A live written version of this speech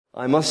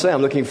I must say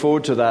I'm looking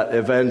forward to that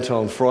event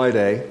on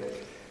Friday.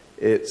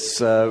 It's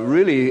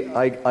really,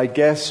 I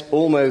guess,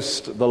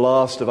 almost the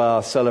last of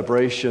our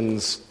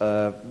celebrations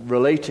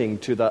relating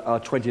to our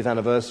 20th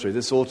anniversary.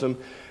 This autumn,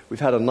 we've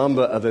had a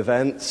number of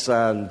events,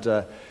 and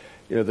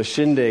the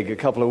Shindig a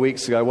couple of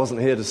weeks ago, I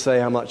wasn't here to say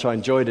how much I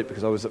enjoyed it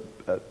because I was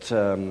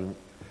at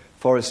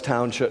Forest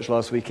Town Church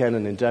last weekend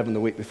and in Devon the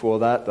week before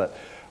that, but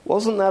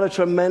wasn't that a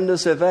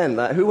tremendous event?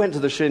 Who went to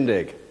the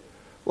Shindig?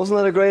 Wasn't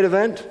that a great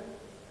event?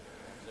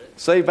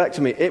 Say back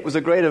to me, it was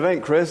a great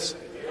event, Chris.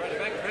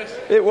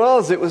 It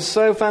was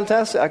so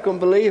fantastic. I couldn't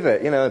believe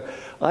it.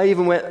 I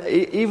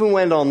even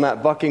went on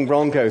that bucking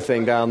bronco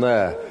thing down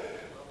there,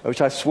 which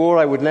I swore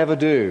I would never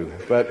do,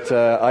 but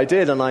I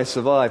did, and I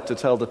survived to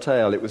tell the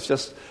tale. It was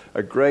just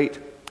a great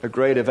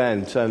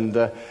event, and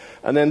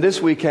then this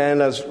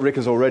weekend, as Rick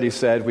has already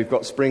said, we've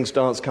got Springs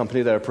Dance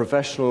Company. They're a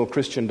professional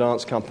Christian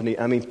dance company.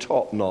 I mean,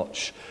 top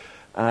notch,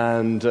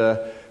 and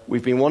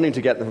we've been wanting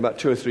to get them for about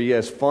 2 or 3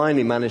 years.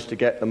 Finally managed to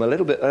get them a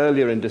little bit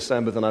earlier in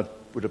December than I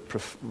would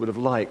have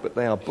liked, but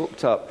they are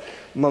booked up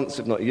months,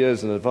 if not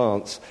years, in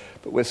advance.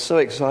 But we're so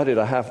excited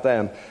to have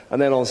them.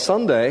 And then on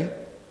Sunday,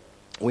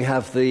 we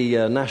have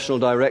the National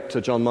Director,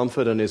 John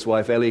Mumford, and his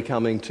wife, Ellie,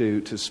 coming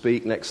to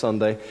speak next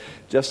Sunday,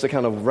 just to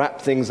kind of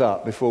wrap things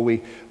up before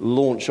we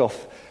launch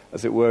off,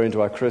 as it were,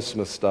 into our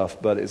Christmas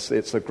stuff. But it's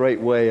a great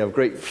way, a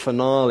great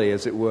finale,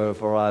 as it were,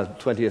 for our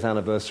 20th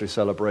anniversary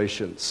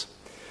celebrations.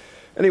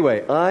 Anyway,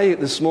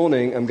 this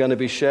morning, am going to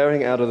be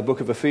sharing out of the book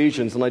of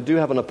Ephesians, and I do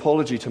have an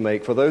apology to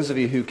make. For those of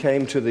you who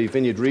came to the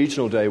Vineyard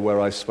Regional Day where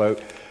I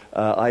spoke,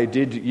 I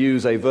did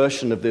use a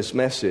version of this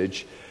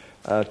message.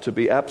 To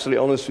be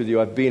absolutely honest with you,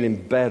 I've been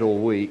in bed all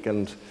week,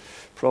 and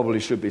probably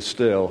should be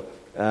still,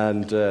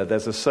 and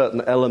there's a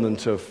certain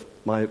element of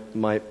my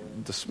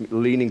just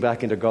leaning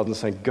back into God and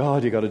saying,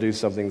 God, you've got to do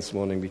something this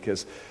morning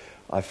because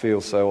I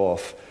feel so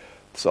off.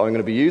 So I'm going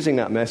to be using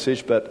that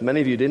message, but many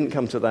of you didn't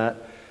come to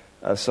that.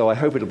 So I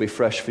hope it'll be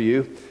fresh for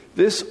you.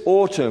 This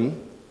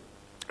autumn,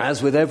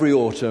 as with every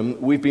autumn,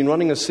 we've been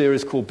running a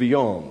series called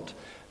Beyond.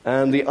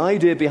 And the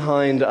idea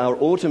behind our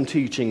autumn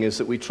teaching is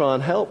that we try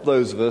and help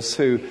those of us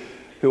who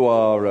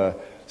are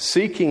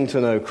seeking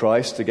to know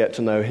Christ, to get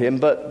to know Him.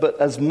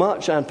 But as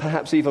much and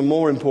perhaps even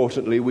more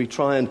importantly, we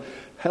try and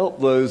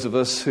help those of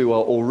us who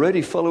are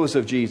already followers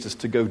of Jesus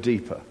to go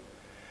deeper.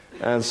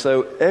 And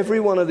so every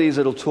one of these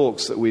little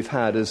talks that we've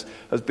had has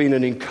been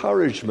an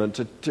encouragement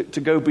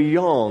to go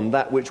beyond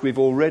that which we've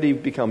already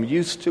become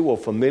used to or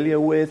familiar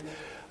with.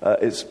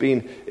 It's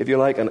been, if you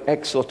like, an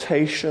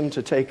exhortation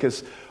to take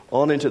us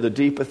on into the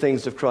deeper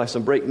things of Christ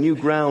and break new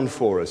ground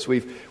for us.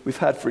 We've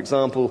had, for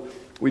example,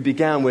 we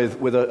began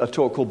with a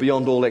talk called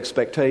Beyond All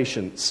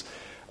Expectations.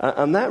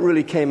 And that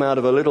really came out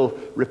of a little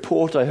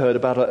report I heard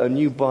about a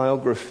new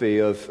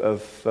biography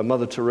of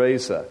Mother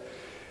Teresa.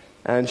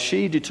 And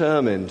she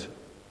determined,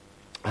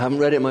 I haven't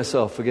read it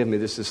myself, forgive me,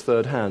 this is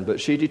third hand,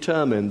 but she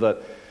determined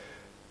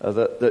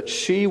that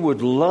she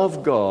would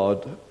love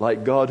God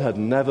like God had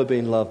never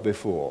been loved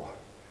before.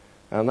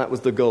 And that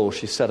was the goal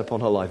she set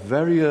upon her life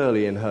very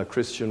early in her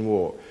Christian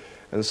walk.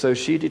 And so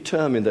she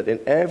determined that in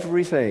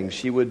everything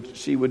she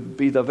would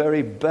be the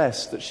very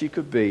best that she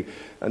could be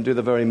and do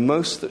the very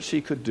most that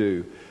she could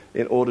do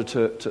in order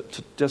to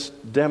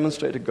just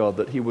demonstrate to God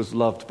that He was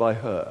loved by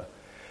her.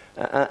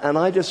 And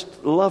I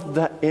just loved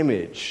that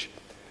image.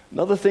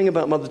 Another thing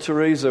about Mother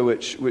Teresa,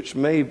 which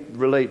may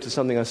relate to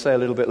something I say a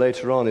little bit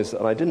later on, is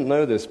that I didn't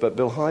know this, but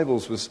Bill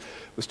Hybels was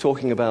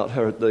talking about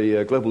her at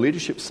the Global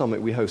Leadership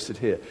Summit we hosted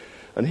here.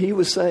 And he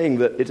was saying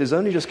that it has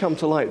only just come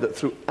to light that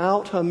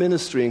throughout her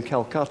ministry in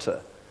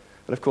Calcutta,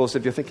 and of course,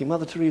 if you're thinking,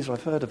 Mother Teresa,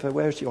 I've heard of her,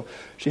 where is she?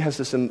 She has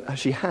this,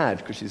 she had,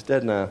 because she's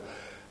dead now,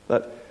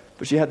 but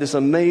she had this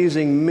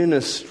amazing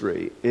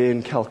ministry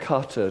in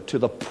Calcutta to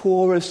the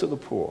poorest of the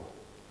poor.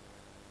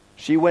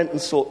 She went and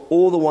sought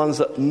all the ones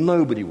that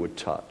nobody would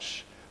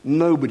touch,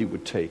 nobody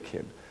would take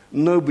in,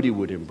 nobody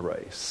would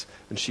embrace.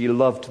 And she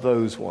loved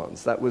those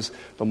ones. That was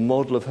the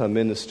model of her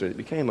ministry. It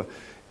became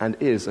and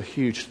is a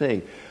huge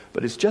thing.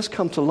 But it's just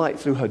come to light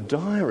through her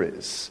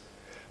diaries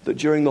that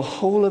during the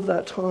whole of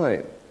that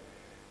time,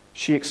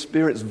 she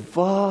experienced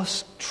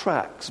vast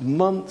tracts,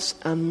 months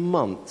and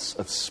months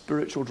of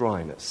spiritual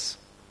dryness.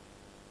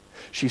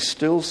 She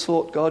still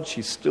sought God,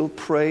 she still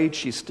prayed,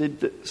 she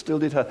still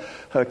did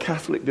her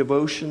Catholic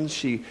devotions,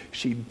 she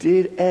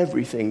did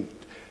everything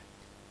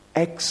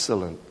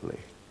excellently,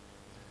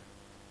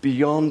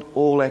 beyond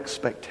all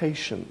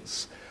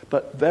expectations.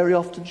 But very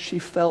often she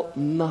felt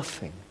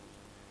nothing.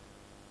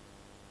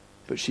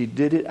 But she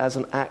did it as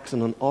an act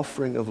and an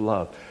offering of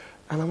love.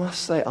 And I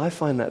must say, I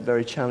find that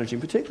very challenging,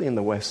 particularly in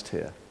the West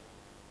here.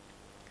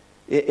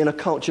 In a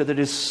culture that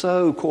is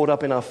so caught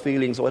up in our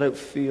feelings, or I don't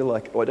feel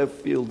like, or I don't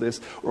feel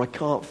this, or I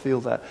can't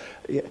feel that.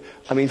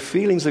 I mean,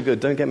 feelings are good,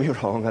 don't get me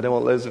wrong. I don't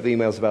want loads of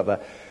emails about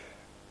that.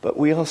 But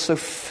we are so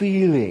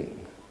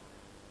feeling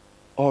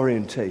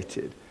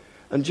orientated.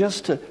 And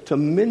just to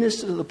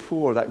minister to the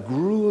poor, that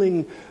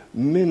grueling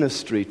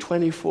ministry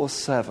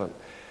 24/7,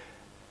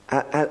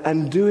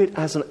 and do it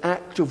as an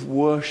act of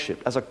worship,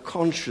 as a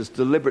conscious,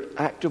 deliberate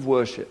act of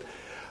worship,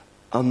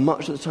 and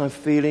much of the time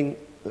feeling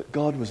that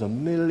God was a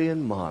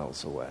million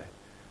miles away.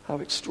 How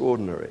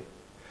extraordinary.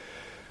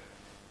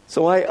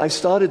 So I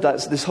started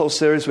this whole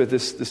series with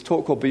this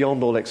talk called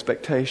Beyond All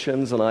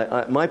Expectations,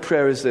 and my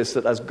prayer is this,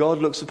 that as God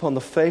looks upon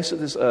the face of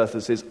this earth,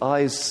 as his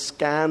eyes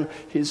scan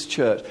his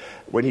church,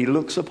 when he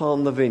looks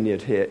upon the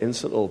vineyard here in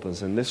St.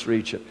 Albans, in this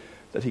region,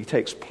 that he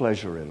takes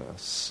pleasure in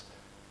us,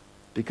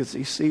 because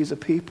he sees a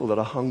people that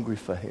are hungry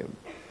for him.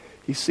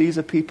 He sees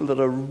a people that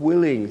are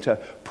willing to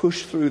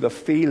push through the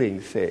feeling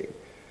thing.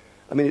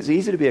 I mean, it's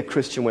easy to be a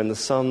Christian when the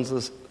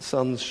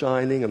sun's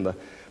shining and the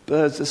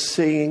birds are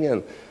singing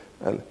and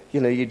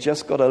you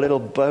just got a little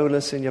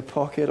bonus in your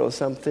pocket or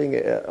something.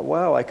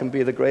 Wow, I can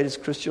be the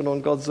greatest Christian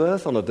on God's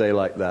earth on a day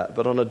like that.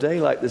 But on a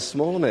day like this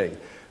morning,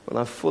 when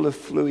I'm full of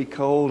fluey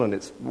cold and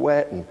it's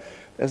wet and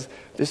there's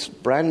this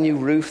brand new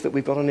roof that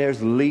we've got on here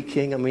is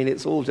leaking. I mean,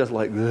 it's all just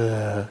like,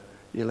 ugh,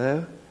 you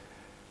know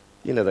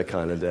the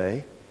kind of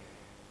day.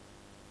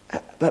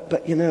 But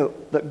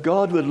that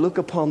God would look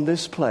upon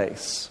this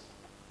place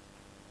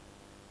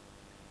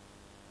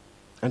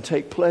and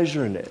take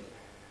pleasure in it,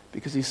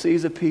 because he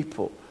sees a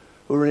people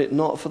who are in it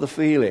not for the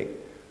feeling,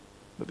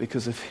 but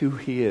because of who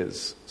he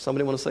is.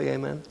 Somebody want to say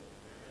amen?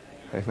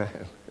 Amen.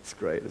 It's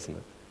great, isn't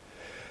it?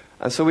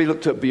 And so we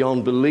looked at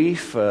beyond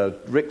belief.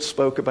 Rick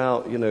spoke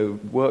about,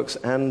 works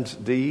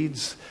and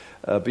deeds.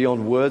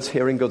 Beyond words,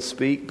 hearing God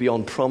speak.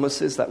 Beyond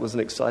promises. That was an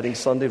exciting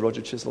Sunday.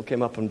 Roger Chisnell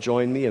came up and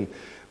joined me, and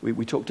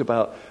we talked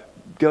about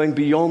going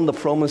beyond the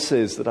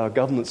promises that our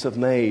governments have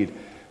made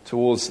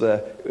towards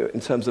in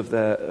terms of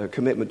their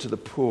commitment to the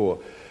poor.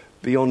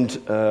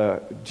 Beyond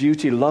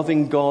duty,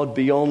 loving God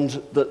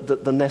beyond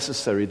the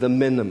necessary, the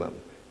minimum.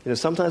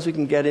 Sometimes we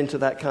can get into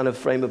that kind of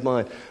frame of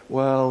mind.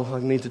 Well, I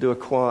need to do a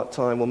quiet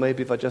time. Well,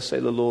 maybe if I just say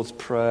the Lord's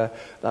Prayer,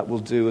 that will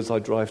do as I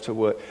drive to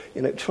work.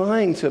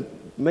 Trying to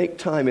make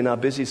time in our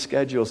busy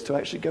schedules to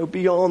actually go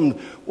beyond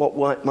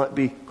what might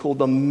be called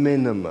the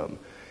minimum.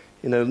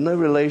 No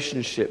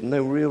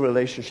real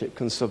relationship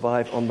can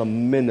survive on the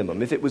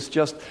minimum. If it was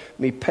just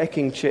me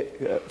pecking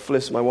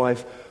Fliss, my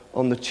wife,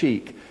 on the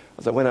cheek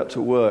as I went out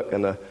to work,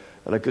 and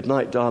a good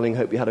night, darling,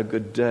 hope you had a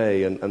good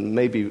day, and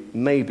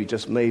maybe,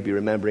 just maybe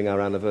remembering our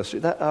anniversary,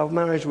 that our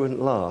marriage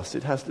wouldn't last.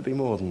 It has to be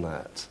more than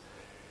that.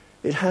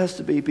 It has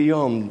to be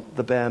beyond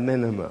the bare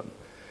minimum.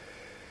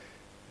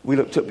 We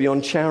looked at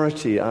beyond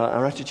charity,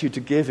 our attitude to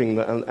giving,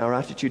 and our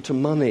attitude to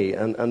money,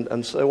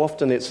 and so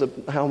often it's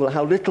how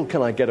little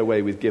can I get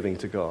away with giving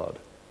to God,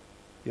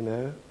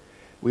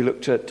 We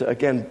looked at,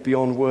 again,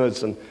 beyond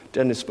words, and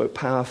Dennis spoke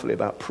powerfully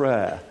about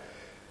prayer.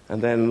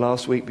 And then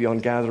last week,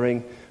 beyond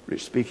gathering, Rick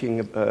speaking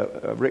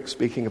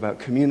about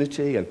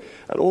community, and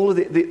all of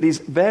these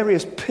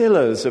various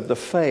pillars of the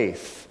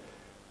faith.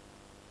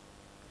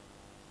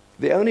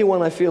 The only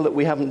one I feel that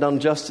we haven't done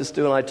justice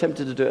to, and I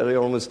attempted to do it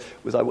earlier on, was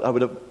I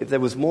would have, if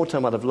there was more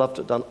time, I'd have loved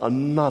to have done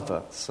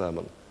another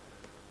sermon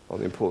on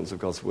the importance of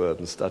God's Word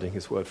and studying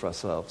His Word for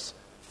ourselves,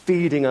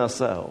 feeding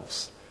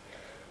ourselves.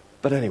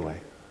 But anyway,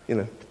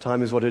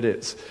 time is what it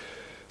is.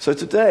 So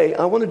today,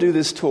 I want to do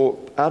this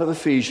talk out of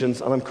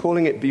Ephesians, and I'm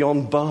calling it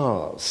Beyond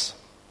Bars.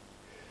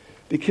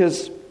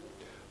 Because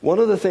one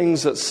of the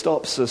things that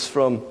stops us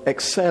from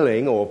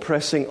excelling or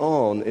pressing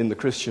on in the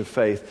Christian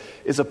faith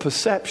is a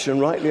perception,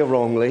 rightly or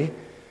wrongly,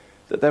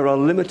 that there are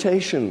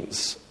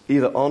limitations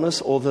either on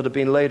us or that have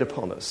been laid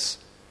upon us.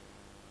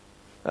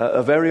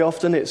 Very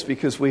often it's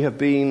because we have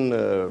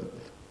been,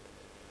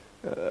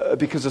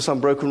 because of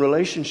some broken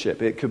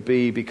relationship. It could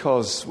be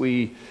because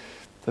we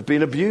have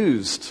been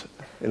abused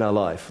in our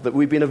life, that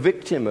we've been a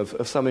victim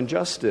of some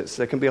injustice.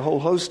 There can be a whole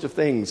host of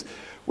things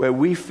where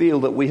we feel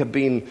that we have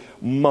been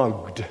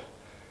mugged.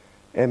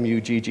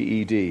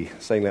 M-U-G-G-E-D,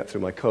 saying that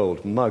through my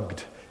cold,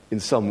 mugged in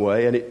some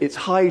way, and it's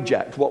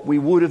hijacked what we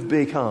would have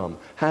become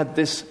had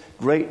this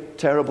great,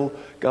 terrible,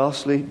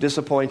 ghastly,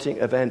 disappointing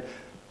event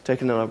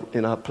taken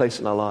in our place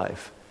in our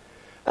life.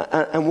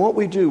 And what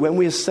we do when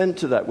we assent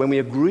to that, when we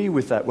agree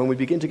with that, when we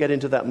begin to get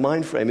into that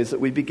mind frame, is that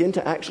we begin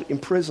to actually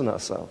imprison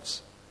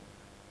ourselves.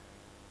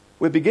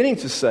 We're beginning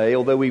to say,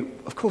 although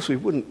of course we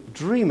wouldn't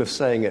dream of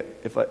saying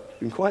it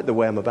in quite the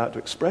way I'm about to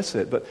express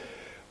it, but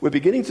we're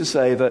beginning to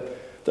say that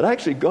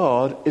actually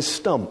God is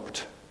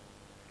stumped.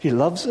 He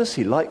loves us,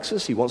 He likes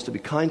us, He wants to be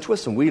kind to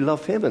us, and we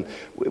love Him, and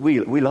we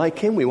like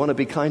Him, we want to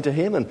be kind to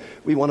Him, and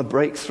we want to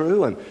break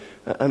through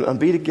and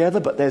be together,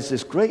 but there's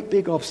this great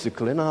big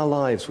obstacle in our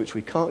lives which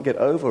we can't get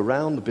over,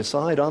 around,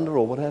 beside, under,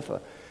 or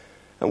whatever.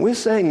 And we're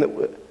saying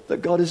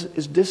that God is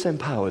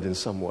disempowered in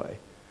some way.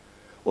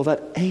 Well,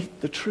 that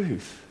ain't the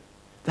truth.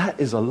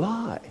 That is a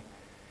lie.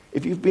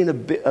 If you've been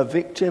a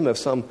victim of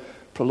some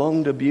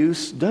prolonged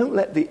abuse, don't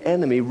let the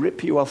enemy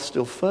rip you off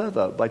still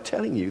further by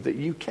telling you that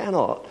you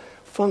cannot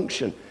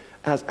function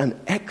as an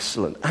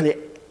excellent and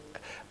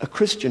a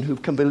Christian who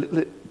can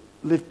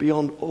live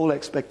beyond all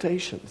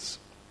expectations.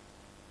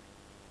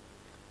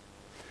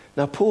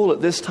 Now, Paul, at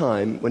this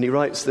time, when he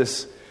writes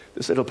this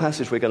little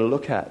passage we're going to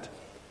look at,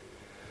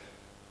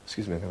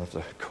 excuse me, I'm going to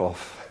have to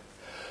cough.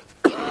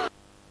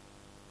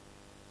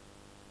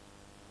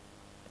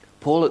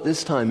 Paul at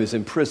this time is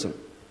in prison.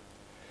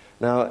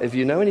 Now, if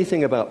you know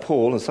anything about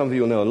Paul, and some of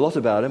you will know a lot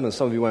about him, and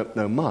some of you won't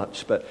know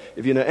much, but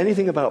if you know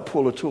anything about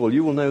Paul at all,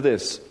 you will know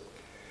this,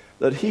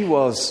 that he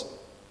was,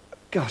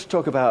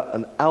 talk about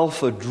an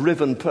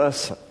alpha-driven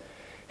person.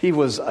 He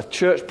was a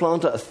church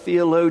planter, a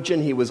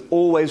theologian. He was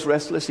always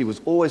restless. He was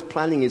always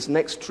planning his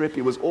next trip.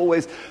 He was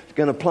always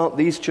going to plant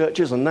these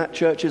churches and that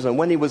churches. And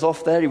when he was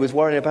off there, he was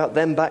worrying about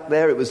them back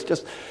there. He was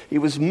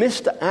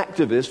Mr.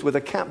 Activist with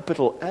a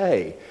capital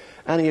A.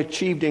 And he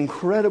achieved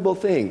incredible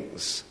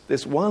things.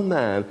 This one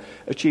man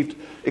achieved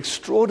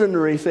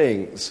extraordinary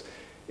things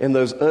in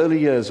those early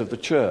years of the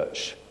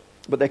church.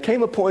 But there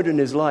came a point in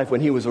his life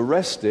when he was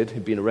arrested.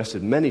 He'd been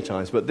arrested many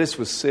times, but this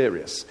was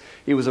serious.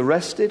 He was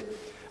arrested.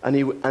 And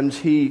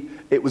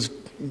it was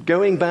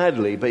going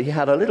badly, but he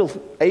had a little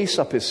ace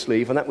up his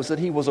sleeve, and that was that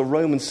he was a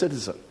Roman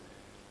citizen.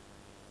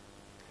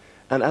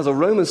 And as a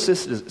Roman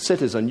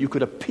citizen, you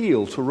could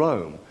appeal to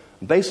Rome.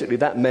 Basically,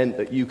 that meant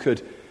that you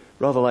could,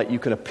 rather like you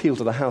can appeal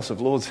to the House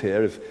of Lords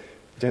here if you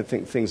don't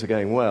think things are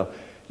going well.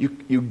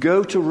 You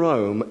go to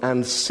Rome,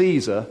 and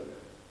Caesar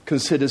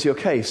considers your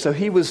case. So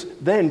he was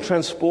then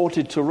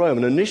transported to Rome,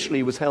 and initially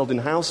he was held in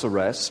house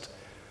arrest,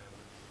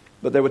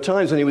 but there were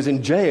times when he was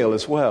in jail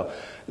as well.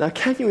 Now,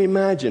 can you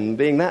imagine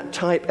being that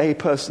type A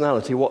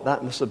personality, what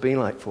that must have been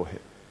like for him?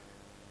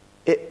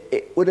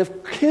 It would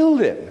have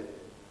killed him.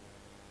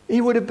 He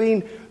would have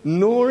been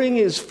gnawing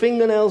his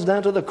fingernails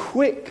down to the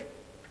quick.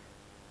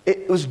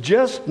 It was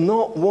just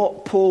not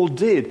what Paul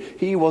did.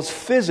 He was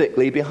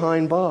physically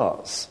behind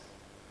bars.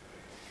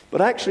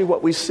 But actually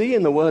what we see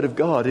in the Word of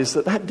God is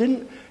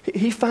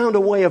he found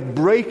a way of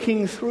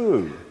breaking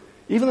through.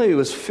 Even though he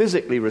was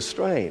physically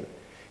restrained,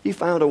 he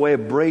found a way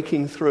of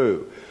breaking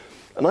through.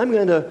 And I'm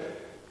going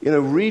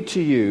to read to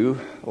you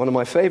one of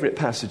my favorite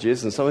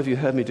passages, and some of you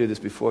heard me do this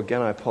before.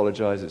 Again, I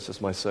apologize. It's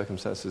just my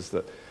circumstances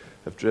that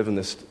have driven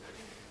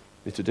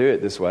me to do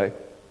it this way.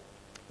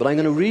 But I'm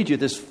going to read you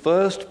this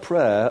first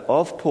prayer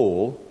of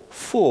Paul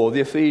for the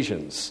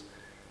Ephesians.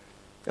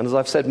 And as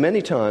I've said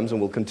many times, and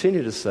will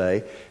continue to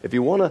say, if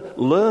you want to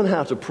learn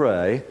how to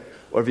pray,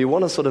 or if you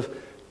want to sort of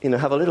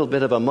have a little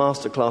bit of a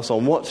masterclass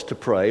on what to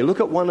pray, look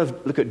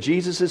at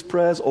Jesus'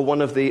 prayers or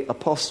one of the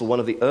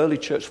early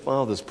church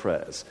fathers'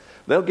 prayers.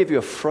 They'll give you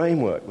a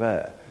framework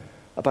there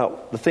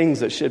about the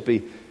things that should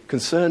be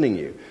concerning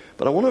you.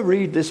 But I want to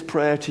read this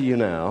prayer to you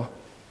now,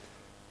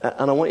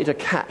 and I want you to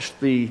catch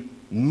the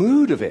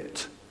mood of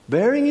it,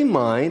 bearing in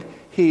mind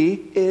he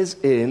is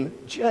in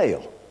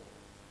jail.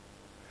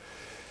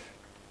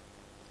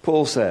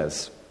 Paul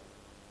says,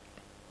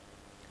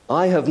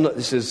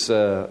 this is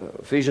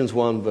Ephesians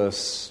 1,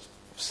 verse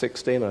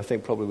 16. I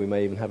think probably we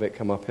may even have it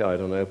come up here. I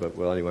don't know, but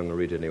anyway, I'm going to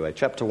read it anyway.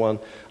 Chapter 1,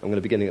 I'm going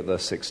to begin at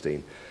verse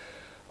 16.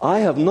 I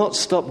have not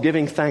stopped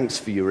giving thanks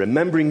for you,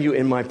 remembering you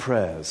in my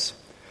prayers.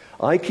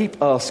 I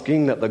keep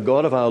asking that the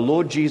God of our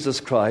Lord Jesus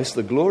Christ,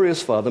 the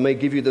glorious Father, may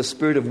give you the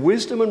spirit of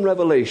wisdom and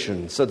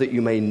revelation so that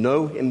you may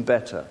know him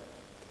better.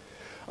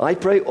 I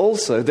pray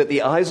also that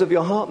the eyes of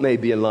your heart may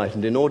be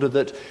enlightened in order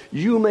that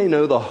you may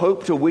know the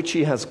hope to which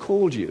he has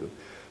called you,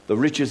 the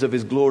riches of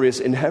his glorious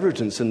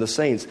inheritance in the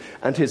saints,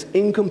 and his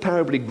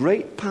incomparably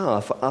great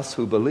power for us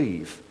who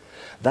believe.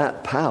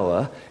 That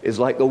power is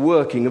like the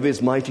working of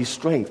his mighty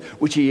strength,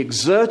 which he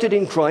exerted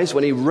in Christ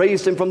when he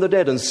raised him from the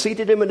dead and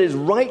seated him at his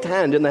right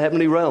hand in the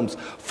heavenly realms,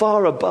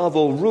 far above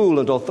all rule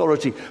and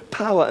authority,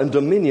 power and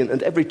dominion,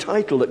 and every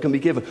title that can be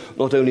given,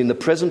 not only in the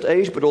present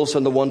age, but also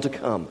in the one to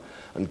come.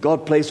 And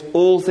God placed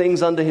all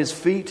things under his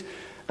feet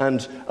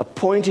and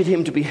appointed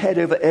him to be head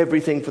over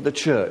everything for the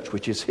church,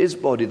 which is his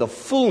body, the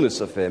fullness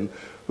of him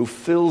who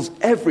fills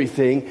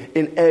everything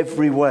in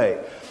every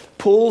way.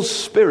 Paul's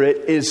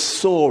spirit is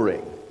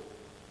soaring.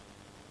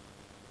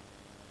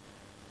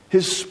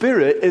 His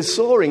spirit is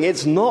soaring.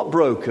 It's not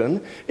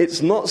broken.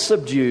 It's not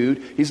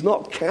subdued. He's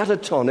not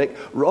catatonic,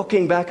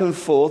 rocking back and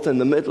forth in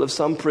the middle of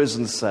some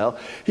prison cell.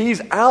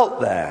 He's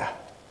out there.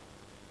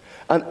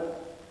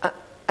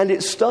 And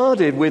it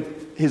started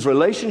with his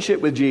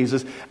relationship with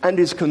Jesus and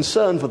his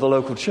concern for the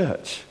local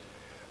church.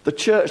 The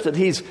church that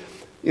he's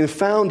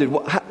founded.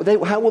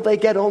 How will they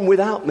get on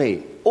without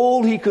me?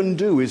 All he can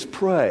do is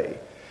pray.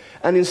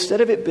 And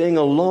instead of it being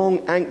a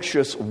long,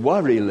 anxious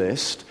worry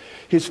list,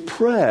 his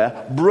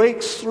prayer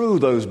breaks through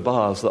those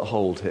bars that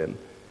hold him.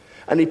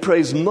 And he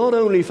prays not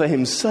only for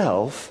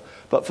himself,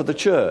 but for the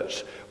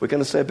church. We're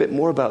going to say a bit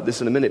more about this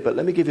in a minute, but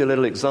let me give you a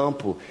little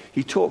example.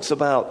 He talks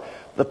about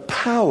the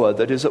power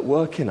that is at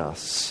work in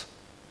us.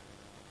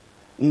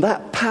 And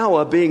that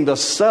power being the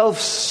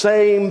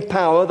self-same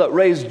power that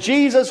raised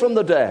Jesus from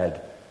the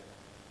dead.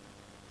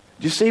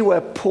 Do you see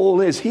where Paul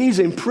is? He's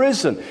in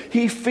prison.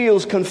 He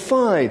feels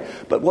confined.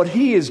 But what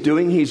he is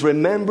doing, he's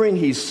remembering,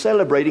 he's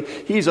celebrating,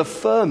 he's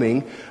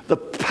affirming the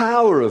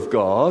power of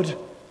God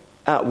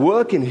at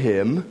work in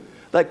him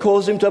that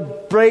caused him to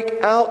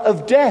break out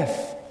of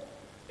death.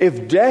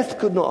 If death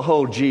could not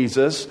hold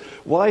Jesus,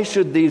 why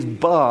should these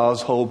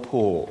bars hold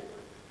Paul?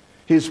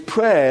 His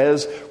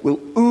prayers will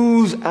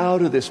ooze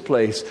out of this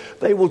place.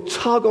 They will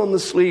tug on the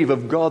sleeve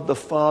of God the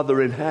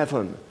Father in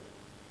heaven.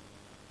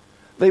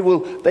 They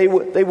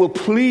will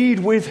plead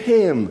with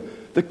him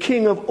the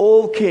King of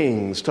all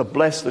kings, to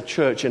bless the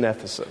church in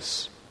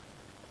Ephesus.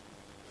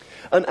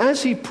 And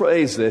as he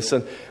prays this,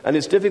 and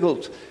it's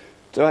difficult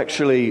to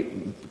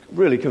actually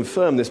really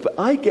confirm this, but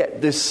I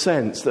get this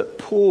sense that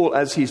Paul,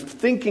 as he's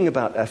thinking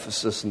about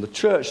Ephesus and the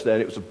church there,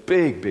 and it was a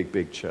big, big,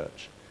 big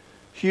church,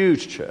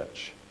 huge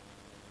church.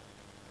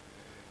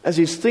 As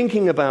he's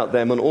thinking about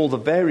them and all the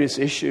various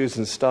issues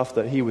and stuff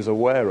that he was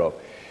aware of,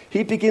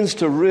 he begins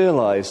to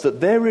realize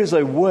that there is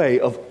a way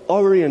of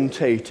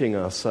orientating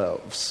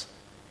ourselves,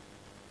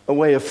 a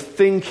way of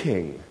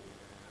thinking,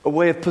 a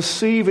way of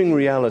perceiving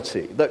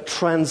reality that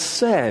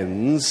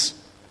transcends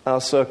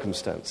our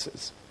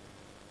circumstances.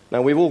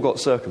 Now, we've all got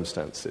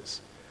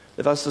circumstances.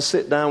 If I was to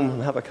sit down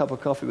and have a cup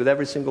of coffee with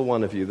every single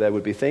one of you, there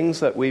would be things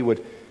that we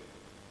would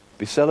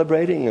be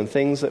celebrating and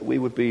things that we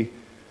would be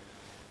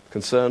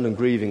concerned and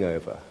grieving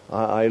over.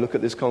 I look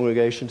at this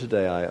congregation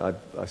today.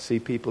 I see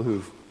people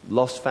who've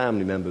lost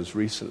family members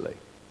recently.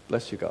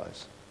 Bless you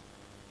guys.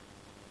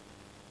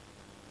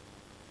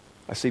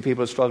 I see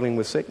people struggling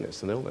with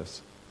sickness and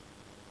illness.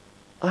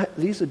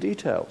 These are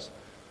details.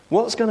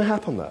 What's going to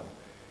happen, though?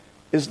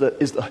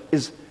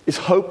 Is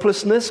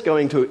hopelessness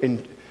going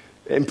to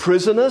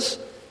imprison us?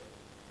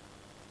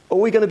 Or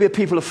are we going to be a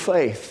people of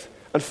faith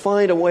and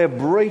find a way of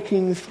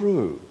breaking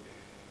through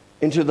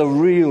into the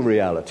real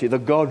reality, the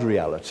God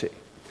reality?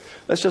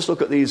 Let's just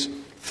look at these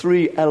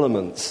three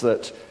elements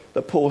that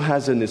Paul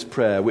has in this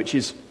prayer, which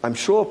is, I'm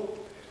sure,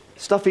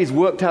 stuff he's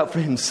worked out for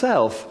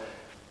himself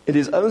in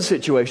his own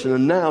situation,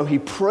 and now he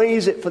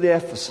prays it for the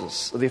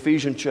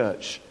Ephesian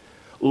church,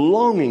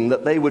 longing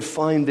that they would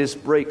find this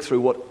breakthrough,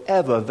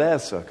 whatever their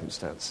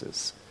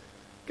circumstances,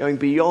 going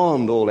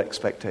beyond all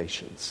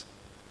expectations.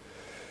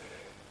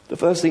 The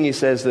first thing he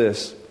says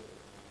this,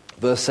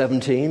 verse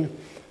 17,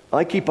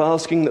 I keep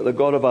asking that the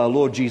God of our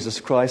Lord Jesus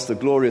Christ, the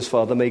glorious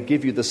Father, may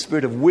give you the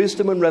spirit of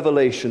wisdom and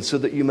revelation so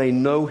that you may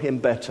know him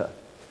better.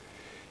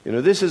 You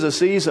know, this is a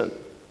season,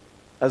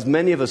 as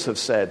many of us have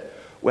said,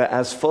 where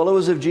as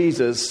followers of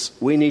Jesus,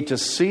 we need to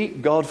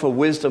seek God for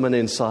wisdom and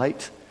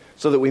insight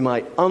so that we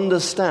might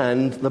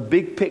understand the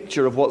big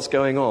picture of what's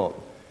going on.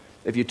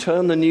 If you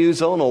turn the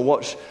news on or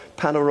watch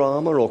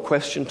Panorama or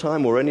Question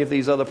Time or any of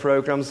these other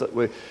programs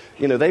that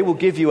they will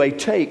give you a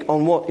take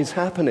on what is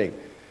happening.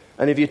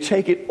 And if you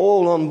take it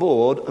all on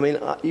board,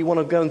 you want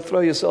to go and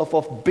throw yourself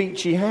off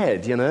Beachy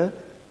Head,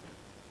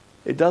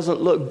 It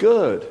doesn't look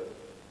good.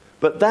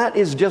 But that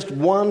is just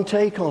one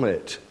take on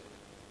it.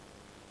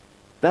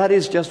 That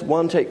is just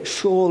one take.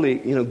 Surely,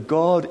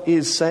 God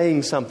is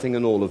saying something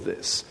in all of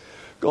this.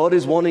 God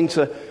is wanting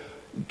to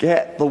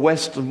get the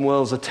Western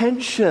world's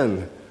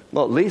attention,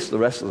 not least the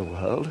rest of the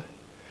world.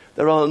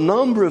 There are a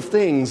number of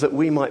things that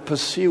we might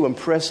pursue and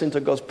press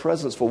into God's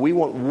presence for. We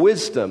want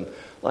wisdom,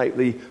 like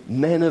the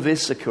men of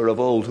Issachar of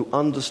old who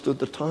understood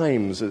the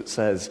times, it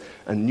says,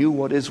 and knew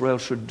what Israel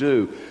should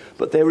do.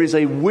 But there is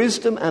a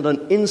wisdom and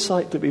an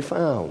insight to be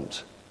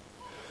found.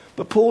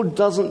 But Paul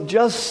doesn't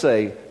just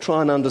say,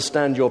 try and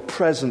understand your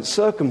present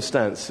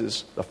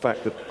circumstances, the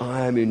fact that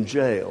I am in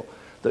jail,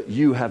 that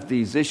you have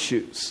these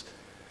issues.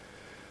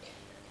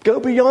 Go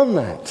beyond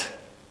that,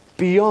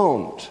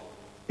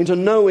 into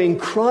knowing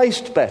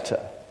Christ better.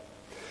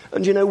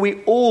 And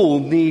we all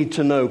need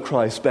to know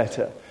Christ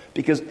better,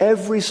 because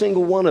every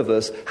single one of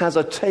us has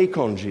a take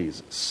on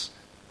Jesus.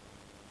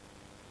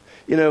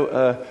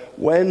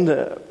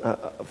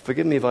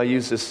 Forgive me if I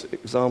use this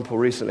example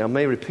recently. I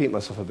may repeat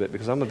myself a bit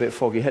because I'm a bit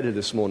foggy-headed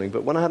this morning.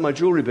 But when I had my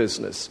jewelry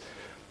business,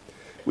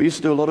 we used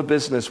to do a lot of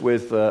business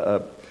with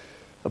a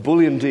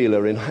bullion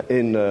dealer in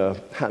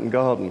Hatton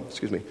Garden,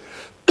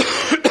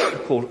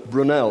 called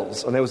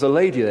Brunel's. And there was a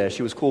lady there.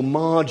 She was called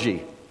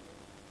Margie.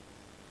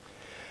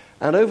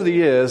 And over the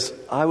years,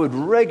 I would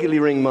regularly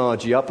ring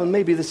Margie up, and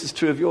maybe this is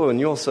true of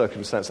your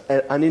circumstance,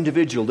 an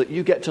individual that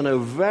you get to know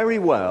very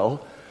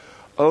well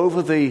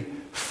over the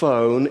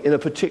phone in a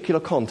particular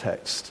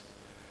context.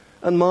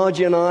 And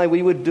Margie and I,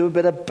 we would do a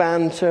bit of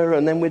banter,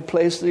 and then we'd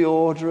place the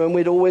order, and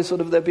we'd always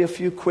there'd be a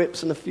few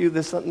quips and a few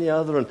this, that, and the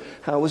other, and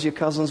how was your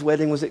cousin's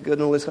wedding, was it good,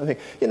 and all this kind of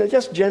thing.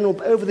 Just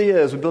general, over the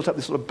years, we built up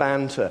this sort of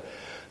banter.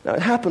 Now,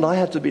 it happened, I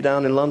had to be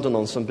down in London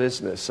on some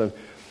business, and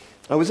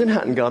I was in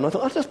Hatton Garden. I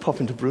thought, I'll just pop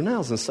into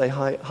Brunel's and say,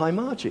 hi,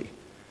 Margie.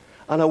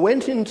 And I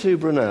went into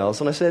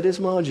Brunel's, and I said, is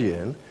Margie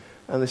in?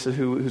 And they said,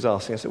 who's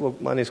asking? I said, well,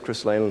 my name's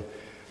Chris Lane, and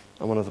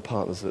I'm one of the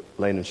partners at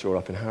Lane & Shaw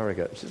up in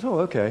Harrogate. She said, oh,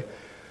 okay.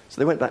 So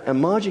they went back,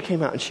 and Margie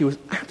came out, and she was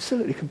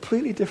absolutely,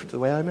 completely different to the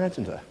way I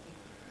imagined her.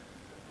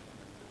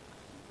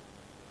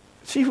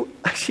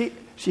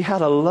 She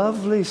had a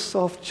lovely,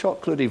 soft,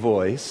 chocolatey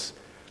voice,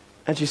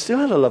 and she still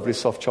had a lovely,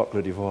 soft,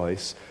 chocolatey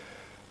voice,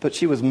 but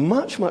she was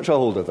much, much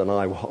older than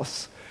I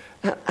was.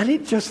 And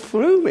it just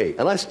threw me.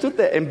 And I stood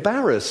there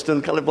embarrassed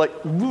and kind of like,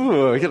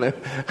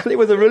 and it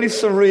was a really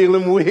surreal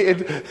and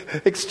weird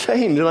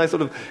exchange. And I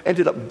sort of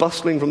ended up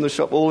bustling from the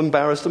shop all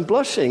embarrassed and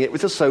blushing. It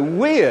was just so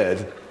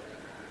weird.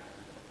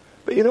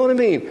 But you know what I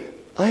mean?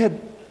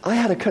 I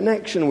had a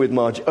connection with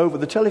Margie over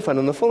the telephone,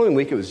 and the following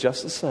week it was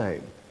just the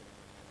same.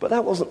 But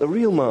that wasn't the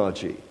real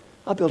Margie.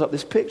 I built up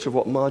this picture of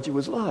what Margie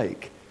was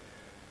like.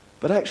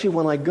 But actually,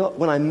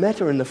 when I met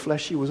her in the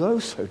flesh, she was oh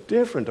so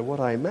different to what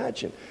I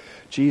imagined.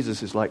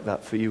 Jesus is like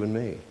that for you and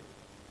me.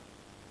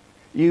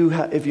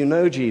 If you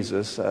know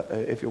Jesus,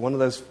 if you're one of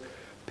those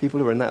people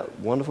who are in that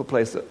wonderful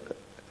place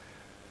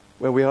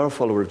where we are a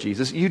follower of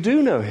Jesus, you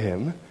do know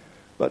him,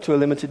 but to a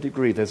limited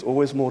degree. There's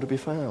always more to be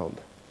found.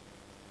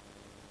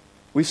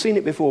 We've seen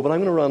it before, but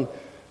I'm going to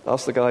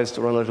ask the guys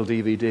to run a little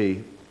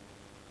DVD,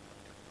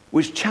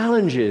 which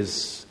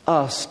challenges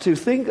us to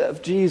think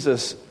of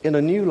Jesus in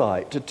a new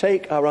light, to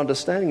take our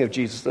understanding of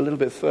Jesus a little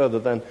bit further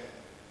than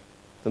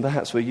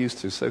perhaps we're used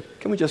to. So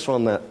can we just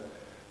run that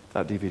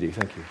DVD?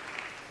 Thank you.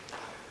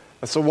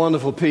 That's a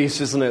wonderful piece,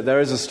 isn't it?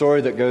 There is a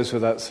story that goes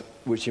with that,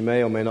 which you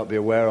may or may not be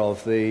aware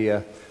of.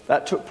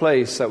 That took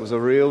place, that was a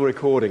real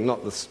recording,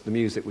 not the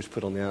music which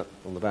put on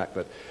the back,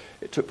 but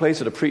it took place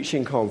at a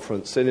preaching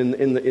conference. And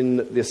in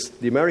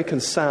the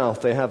American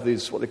South, they have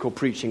these, what they call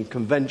preaching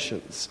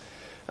conventions.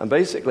 And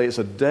basically, it's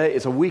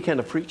a weekend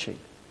of preaching.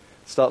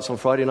 It starts on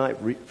Friday night,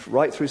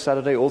 right through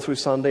Saturday, all through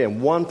Sunday,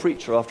 and one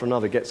preacher after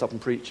another gets up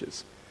and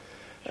preaches.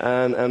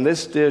 And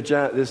this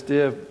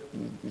dear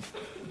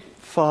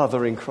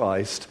father in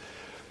Christ,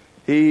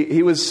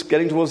 he was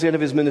getting towards the end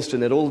of his ministry,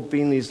 and there'd all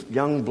been these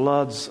young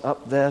bloods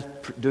up there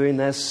doing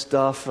their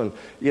stuff, and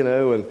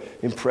and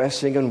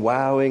impressing and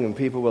wowing, and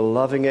people were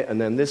loving it.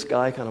 And then this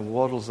guy kind of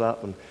waddles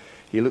up, and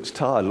he looks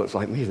tired, looks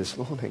like me this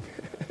morning.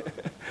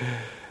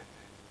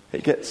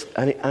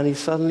 He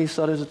suddenly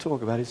started to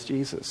talk about his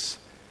Jesus.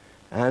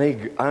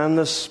 And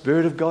the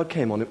Spirit of God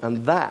came on him,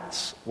 and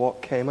that's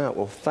what came out.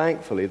 Well,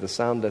 thankfully, the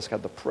sound desk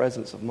had the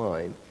presence of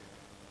mind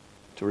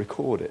to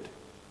record it.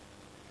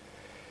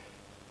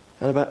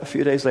 And about a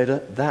few days later,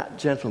 that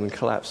gentleman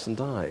collapsed and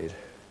died.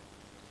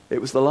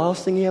 It was the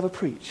last thing he ever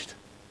preached.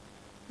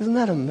 Isn't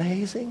that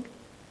amazing?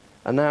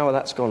 And now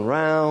that's gone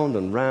round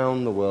and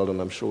round the world, and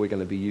I'm sure we're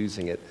going to be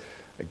using it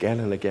again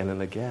and again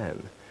and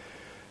again.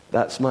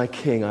 That's my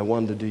King. I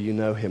wonder, do you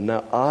know him?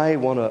 Now, I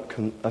want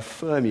to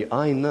affirm you.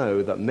 I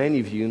know that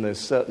many of you know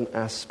certain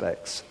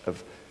aspects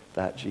of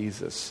that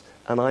Jesus.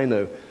 And I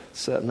know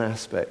certain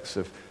aspects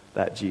of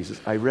that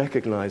Jesus. I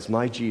recognize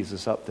my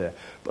Jesus up there,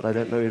 but I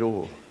don't know it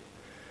all.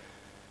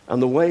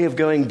 And the way of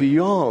going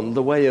beyond,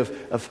 the way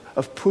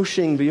of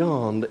pushing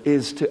beyond,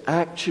 is to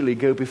actually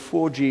go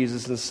before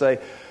Jesus and say,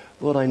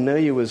 Lord, I know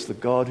you as the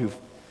God who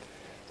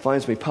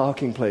finds me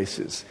parking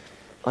places.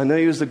 I know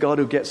you as the God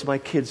who gets my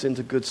kids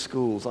into good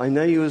schools. I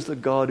know you as the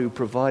God who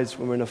provides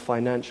when we're in a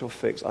financial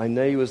fix. I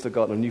know you as the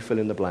God, and you fill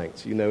in the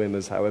blanks. You know him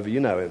as however you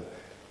know him.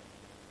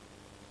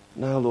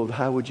 Now, Lord,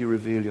 how would you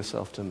reveal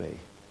yourself to me?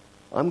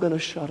 I'm going to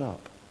shut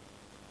up.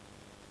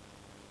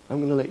 I'm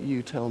going to let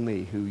you tell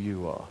me who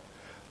you are.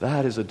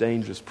 That is a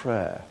dangerous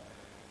prayer.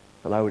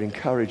 And I would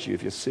encourage you,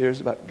 if you're serious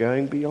about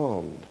going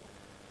beyond,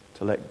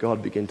 to let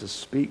God begin to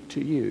speak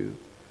to you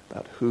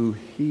about who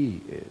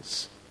he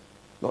is,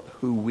 not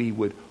who we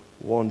would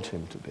want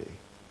him to be.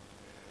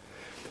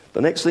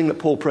 The next thing that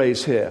Paul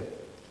prays here,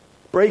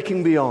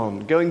 breaking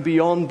beyond, going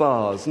beyond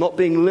bars, not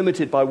being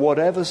limited by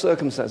whatever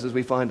circumstances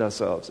we find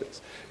ourselves in,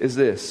 is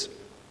this.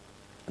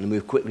 And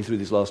move quickly through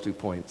these last 2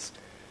 points.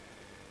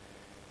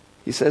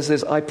 He says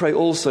this, I pray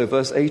also,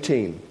 verse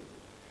 18,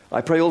 I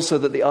pray also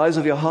that the eyes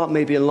of your heart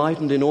may be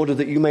enlightened in order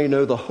that you may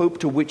know the hope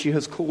to which he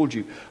has called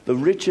you, the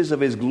riches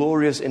of his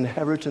glorious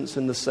inheritance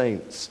in the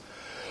saints.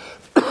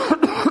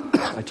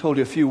 I told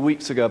you a few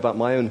weeks ago about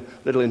my own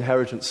little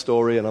inheritance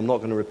story, and I'm not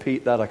going to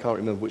repeat that. I can't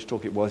remember which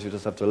talk it was. You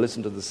just have to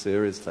listen to the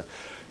series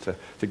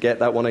to get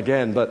that one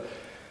again. But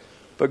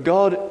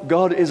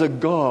God is a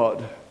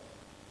God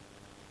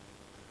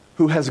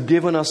who has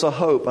given us a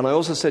hope. And I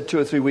also said 2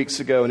 or 3 weeks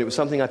ago, and it was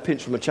something I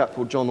pinched from a chap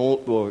called John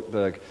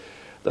Ortberg,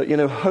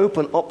 that, hope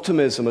and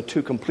optimism are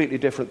two completely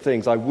different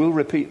things. I will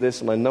repeat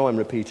this, and I know I'm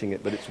repeating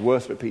it, but it's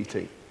worth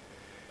repeating.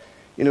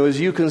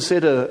 As you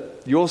consider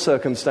your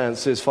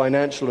circumstances,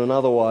 financial and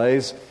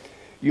otherwise,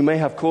 you may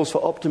have cause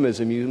for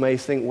optimism. You may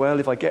think, well,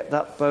 if I get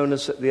that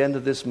bonus at the end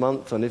of this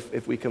month, and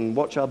if we can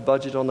watch our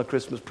budget on the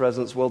Christmas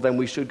presents, well, then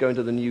we should go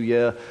into the new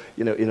year,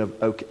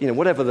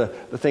 whatever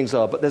the things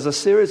are. But there's a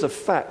series of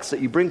facts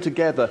that you bring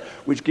together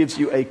which gives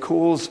you a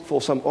cause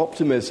for some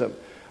optimism.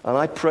 And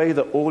I pray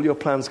that all your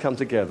plans come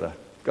together.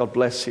 God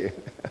bless you.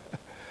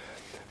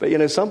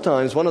 But,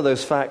 sometimes one of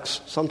those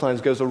facts sometimes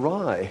goes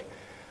awry.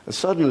 And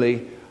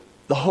suddenly,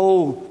 the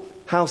whole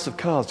house of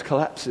cards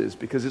collapses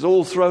because it's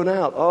all thrown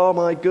out. Oh,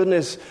 my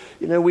goodness,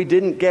 we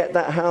didn't get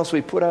that house. We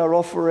put our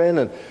offer in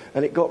and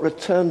it got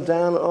returned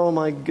down. Oh,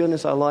 my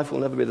goodness, our life will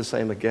never be the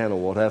same again or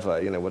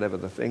whatever, whatever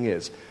the thing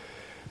is.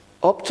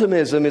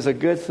 Optimism is a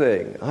good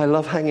thing. I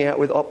love hanging out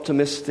with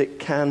optimistic,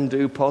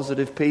 can-do,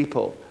 positive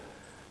people.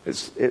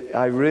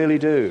 I really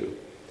do.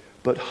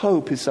 But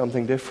hope is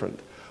something different.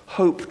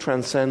 Hope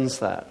transcends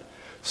that.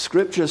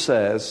 Scripture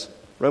says,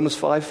 Romans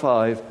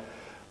 5:5,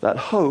 that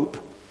hope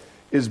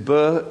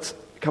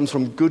comes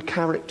from good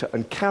character,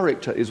 and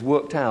character is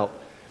worked out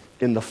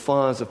in the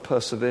fires of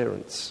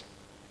perseverance.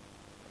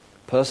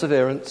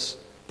 Perseverance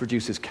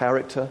produces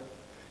character,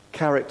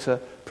 character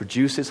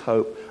produces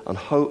hope, and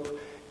hope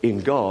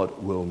in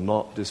God will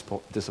not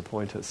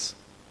disappoint us.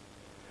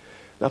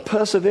 Now,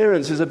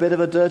 perseverance is a bit of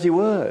a dirty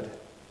word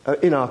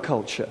in our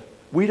culture.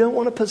 We don't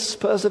want to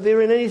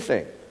persevere in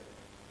anything.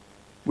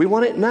 We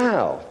want it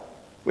now.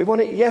 We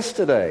want it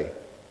yesterday.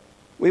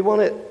 We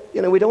want it,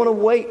 we don't want to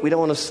wait. We don't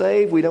want to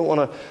save. We don't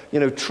want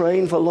to,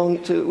 train for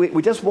long.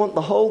 We just want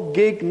the whole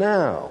gig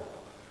now.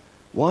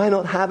 Why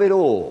not have it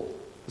all?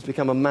 It's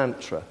become a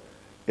mantra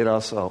in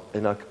our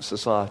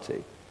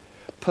society.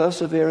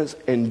 Perseverance,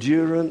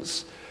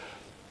 endurance,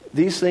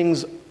 these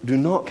things do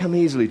not come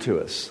easily to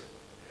us.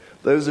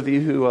 Those of you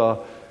who are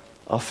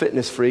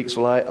fitness freaks,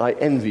 well, I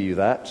envy you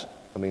that.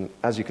 I mean,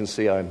 as you can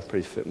see, I'm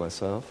pretty fit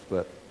myself,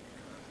 but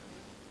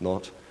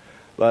not.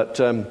 But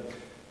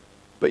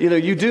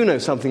you do know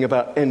something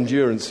about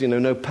endurance,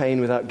 no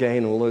pain without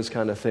gain, all those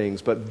kind of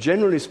things. But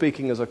generally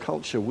speaking, as a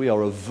culture, we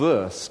are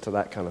averse to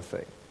that kind of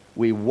thing.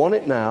 We want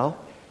it now,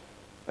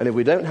 and if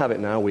we don't have it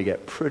now, we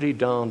get pretty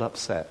darned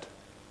upset.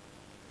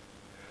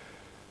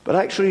 But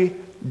actually,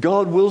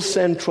 God will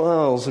send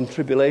trials and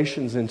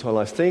tribulations into our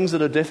life, things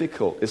that are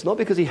difficult. It's not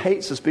because he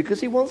hates us, because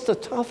he wants to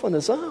toughen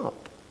us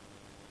up.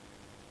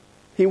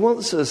 He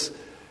wants us,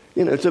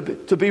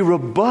 to be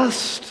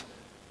robust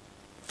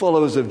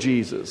followers of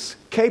Jesus,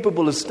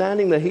 capable of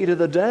standing the heat of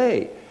the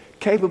day,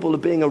 capable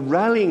of being a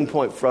rallying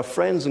point for our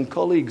friends and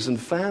colleagues and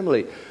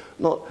family,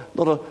 not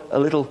a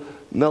little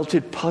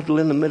melted puddle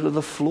in the middle of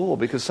the floor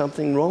because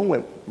something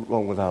went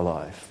wrong with our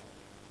life.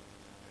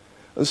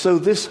 And so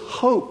this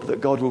hope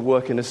that God will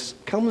work in us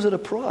comes at a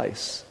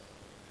price.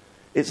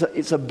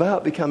 It's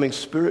about becoming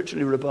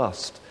spiritually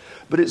robust.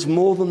 But it's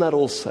more than that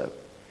also.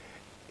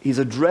 He's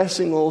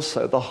addressing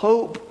also the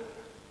hope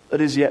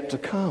that is yet to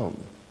come.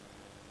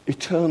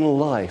 Eternal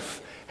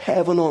life,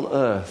 heaven on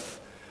earth,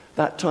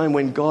 that time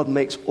when God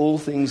makes all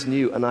things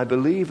new. And I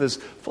believe as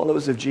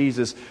followers of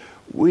Jesus,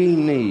 we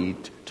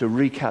need to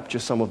recapture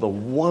some of the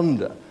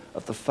wonder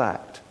of the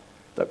fact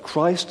that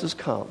Christ has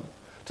come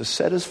to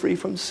set us free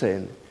from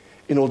sin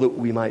in order that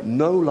we might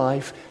know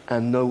life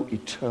and know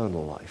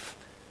eternal life.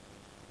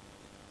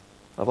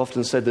 I've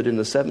often said that in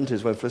the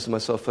 70s, when Fliss and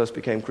myself first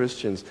became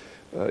Christians,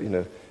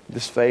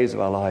 this phase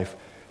of our life,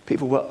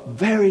 people were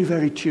very,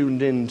 very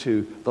tuned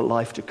into the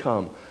life to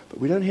come. But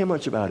we don't hear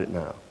much about it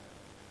now.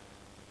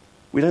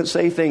 We don't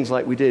say things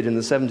like we did in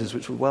the 70s,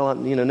 which were,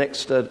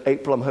 next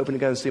April I'm hoping to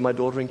go and see my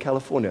daughter in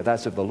California.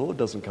 That's if the Lord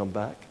doesn't come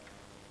back.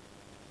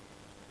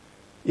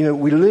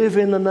 We live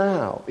in the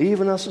now,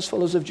 even us as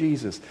followers of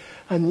Jesus.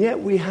 And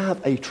yet we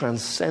have a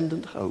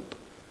transcendent hope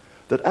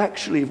that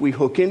actually if we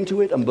hook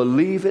into it and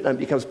believe it and it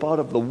becomes part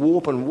of the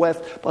warp and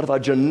weft, part of our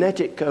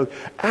genetic code,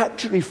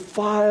 actually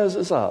fires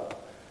us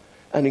up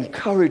and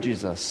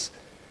encourages us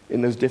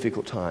in those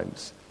difficult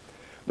times.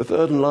 The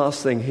third and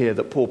last thing here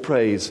that Paul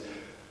prays,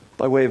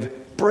 by way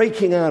of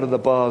breaking out of the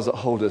bars that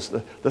hold us,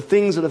 the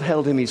things that have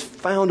held him, he's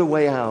found a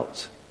way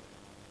out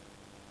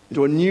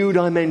into a new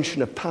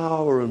dimension of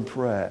power and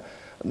prayer.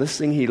 And this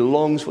thing he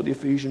longs for the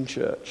Ephesian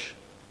church.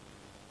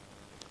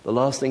 The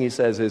last thing he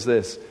says is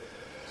this.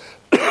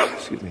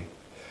 Excuse me.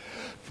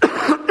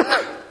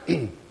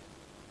 He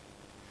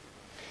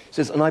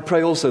says, and I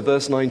pray also,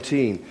 verse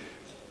 19,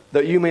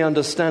 that you may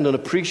understand and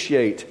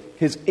appreciate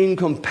his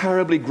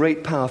incomparably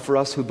great power for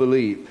us who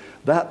believe.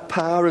 That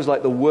power is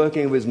like the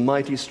working of his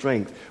mighty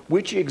strength,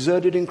 which he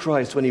exerted in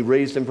Christ when he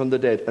raised him from the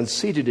dead and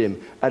seated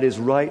him at his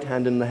right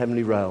hand in the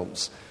heavenly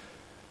realms,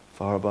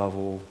 far above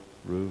all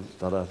rule.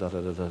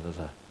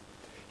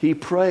 He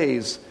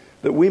prays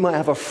that we might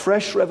have a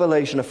fresh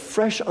revelation, a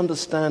fresh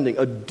understanding,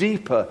 a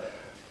deeper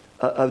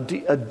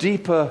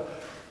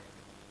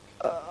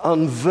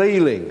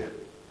unveiling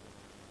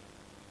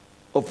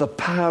of the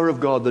power of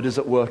God that is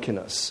at work in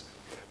us.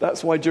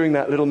 That's why during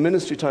that little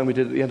ministry time we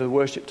did at the end of the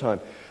worship time,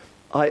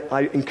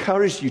 I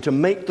encouraged you to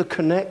make the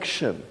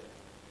connection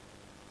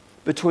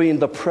between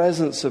the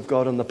presence of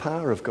God and the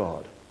power of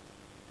God.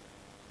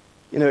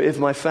 If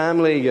my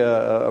family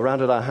are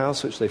around at our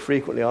house, which they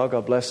frequently are,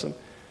 God bless them,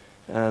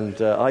 and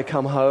I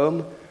come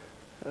home,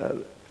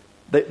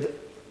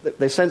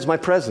 they sense my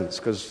presence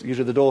because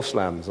usually the door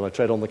slams and I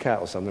tread on the cat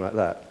or something like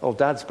that. Oh,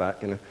 Dad's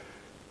back,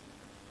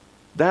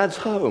 Dad's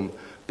home.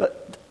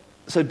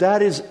 So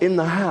Dad is in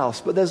the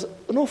house, but there's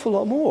an awful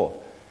lot more.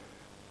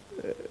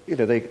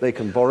 They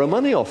can borrow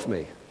money off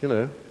me.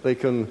 They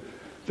can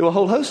do a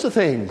whole host of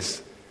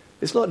things.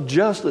 It's not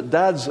just that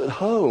Dad's at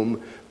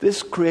home.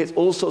 This creates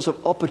all sorts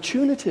of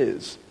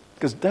opportunities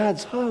because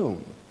Dad's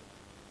home.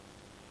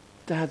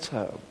 Dad's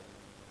home.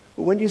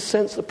 But when you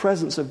sense the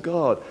presence of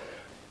God,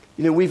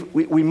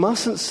 we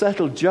mustn't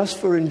settle just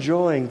for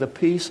enjoying the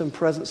peace and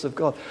presence of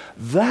God.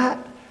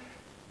 That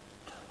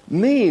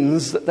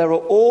means that there are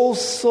all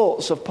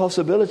sorts of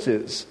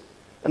possibilities.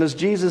 And as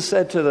Jesus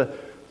said to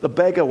the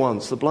beggar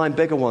once, the blind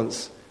beggar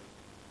once,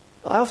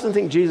 I often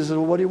think Jesus said,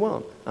 well, what do you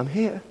want? I'm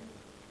here.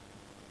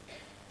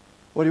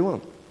 What do you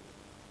want?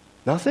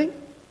 Nothing?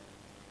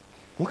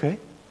 Okay,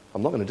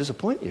 I'm not going to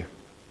disappoint you.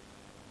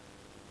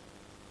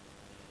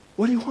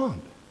 What do you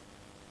want?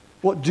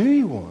 What do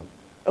you want?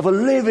 Of a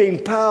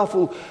living,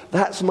 powerful,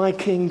 that's my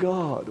King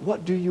God.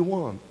 What do you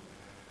want?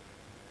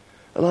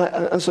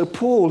 And so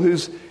Paul,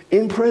 who's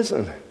in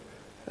prison,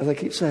 as I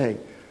keep saying,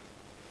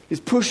 He's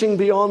pushing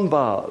beyond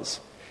bars.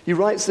 He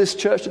writes this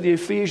church to the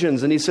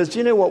Ephesians, and he says, do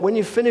you know what? When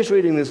you finish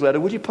reading this letter,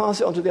 would you pass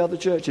it on to the other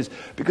churches?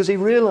 Because he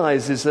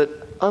realizes that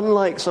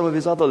unlike some of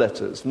his other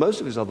letters, most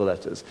of his other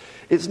letters,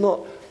 it's not,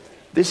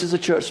 this is a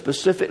church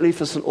specifically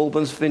for St.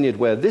 Albans Vineyard,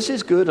 where this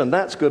is good and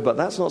that's good, but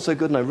that's not so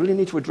good, and I really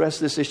need to address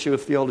this issue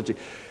of theology.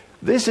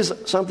 This is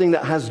something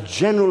that has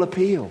general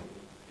appeal.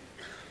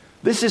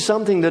 This is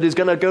something that is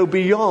going to go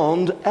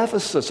beyond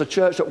Ephesus, a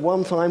church at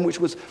one time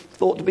which was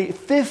thought to be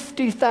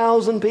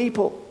 50,000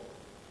 people.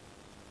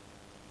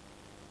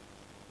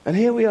 And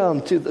here we are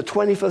into the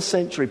 21st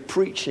century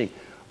preaching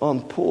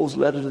on Paul's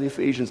letter to the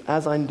Ephesians,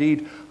 as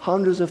indeed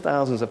hundreds of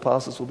thousands of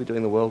pastors will be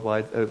doing the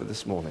worldwide over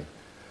this morning.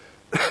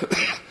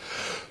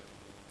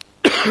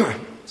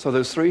 So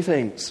those three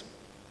things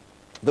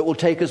that will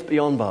take us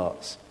beyond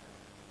bars.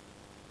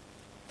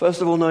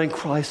 First of all, knowing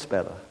Christ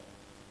better.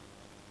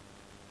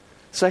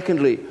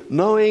 Secondly,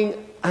 knowing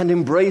and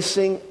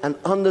embracing and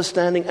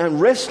understanding and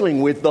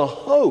wrestling with the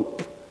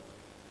hope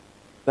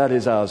that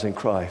is ours in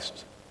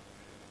Christ.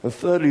 And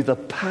thirdly, the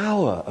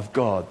power of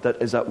God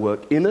that is at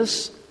work in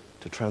us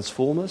to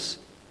transform us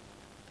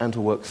and to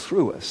work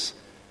through us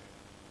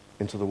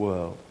into the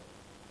world.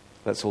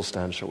 Let's all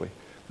stand, shall we?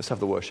 Let's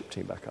have the worship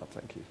team back up.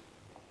 Thank you.